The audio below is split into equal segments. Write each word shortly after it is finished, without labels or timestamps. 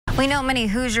We know many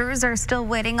Hoosiers are still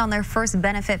waiting on their first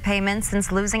benefit payments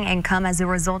since losing income as a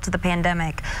result of the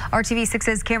pandemic.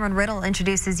 RTV6's Cameron Riddle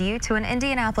introduces you to an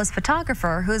Indianapolis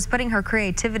photographer who is putting her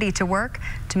creativity to work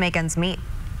to make ends meet.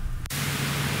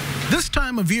 This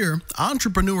time of year,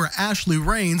 entrepreneur Ashley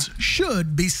Raines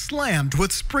should be slammed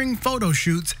with spring photo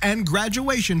shoots and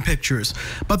graduation pictures.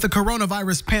 But the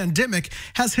coronavirus pandemic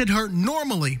has hit her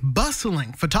normally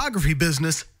bustling photography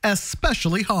business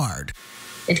especially hard.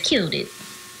 It killed it.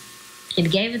 It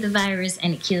gave it the virus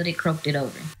and it killed it, croaked it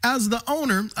over. As the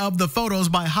owner of the Photos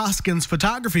by Hoskins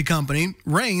photography company,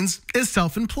 Raines is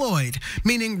self-employed,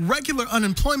 meaning regular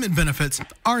unemployment benefits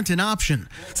aren't an option.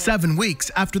 7 weeks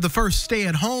after the first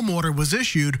stay-at-home order was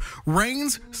issued,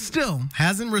 Raines still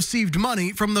hasn't received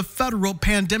money from the federal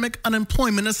Pandemic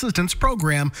Unemployment Assistance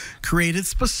Program, created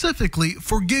specifically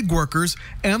for gig workers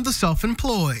and the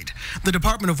self-employed. The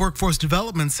Department of Workforce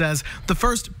Development says the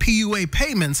first PUA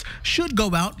payments should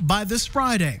go out by this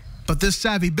Friday. But this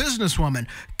savvy businesswoman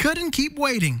couldn't keep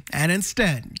waiting and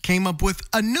instead came up with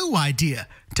a new idea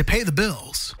to pay the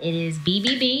bills. It is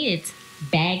BBB. It's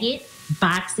bag it,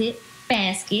 box it,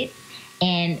 basket,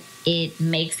 and it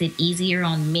makes it easier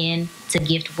on men to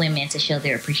gift women to show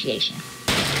their appreciation.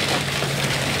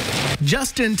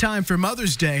 Just in time for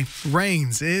Mother's Day,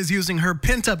 Raines is using her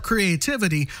pent-up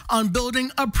creativity on building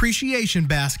appreciation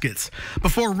baskets.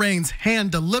 Before Raines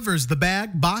hand delivers the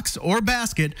bag, box, or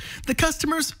basket, the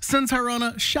customers sends her on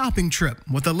a shopping trip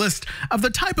with a list of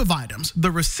the type of items the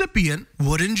recipient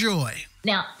would enjoy.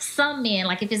 Now, some men,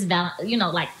 like if it's,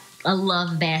 like a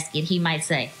love basket, he might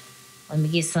say, let me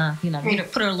get some,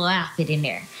 put her little outfit in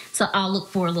there. So I'll look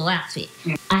for a little outfit.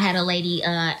 I had a lady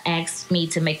ask me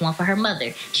to make one for her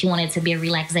mother. She wanted it to be a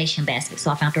relaxation basket.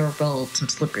 So I found her a robe, some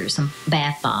slippers, some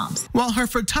bath bombs. While her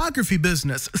photography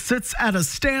business sits at a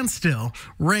standstill,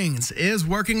 Raines is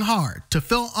working hard to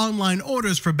fill online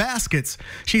orders for baskets.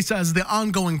 She says the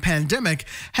ongoing pandemic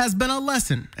has been a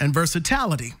lesson in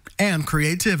versatility and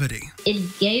creativity.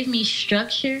 It gave me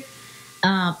structure,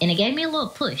 and it gave me a little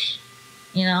push.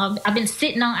 I've been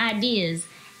sitting on ideas,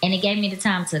 and it gave me the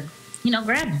time to,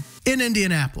 grab them. In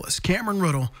Indianapolis, Cameron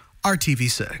Riddle,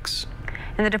 RTV6.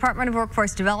 And the Department of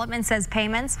Workforce Development says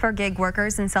payments for gig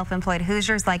workers and self-employed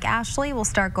Hoosiers like Ashley will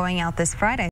start going out this Friday.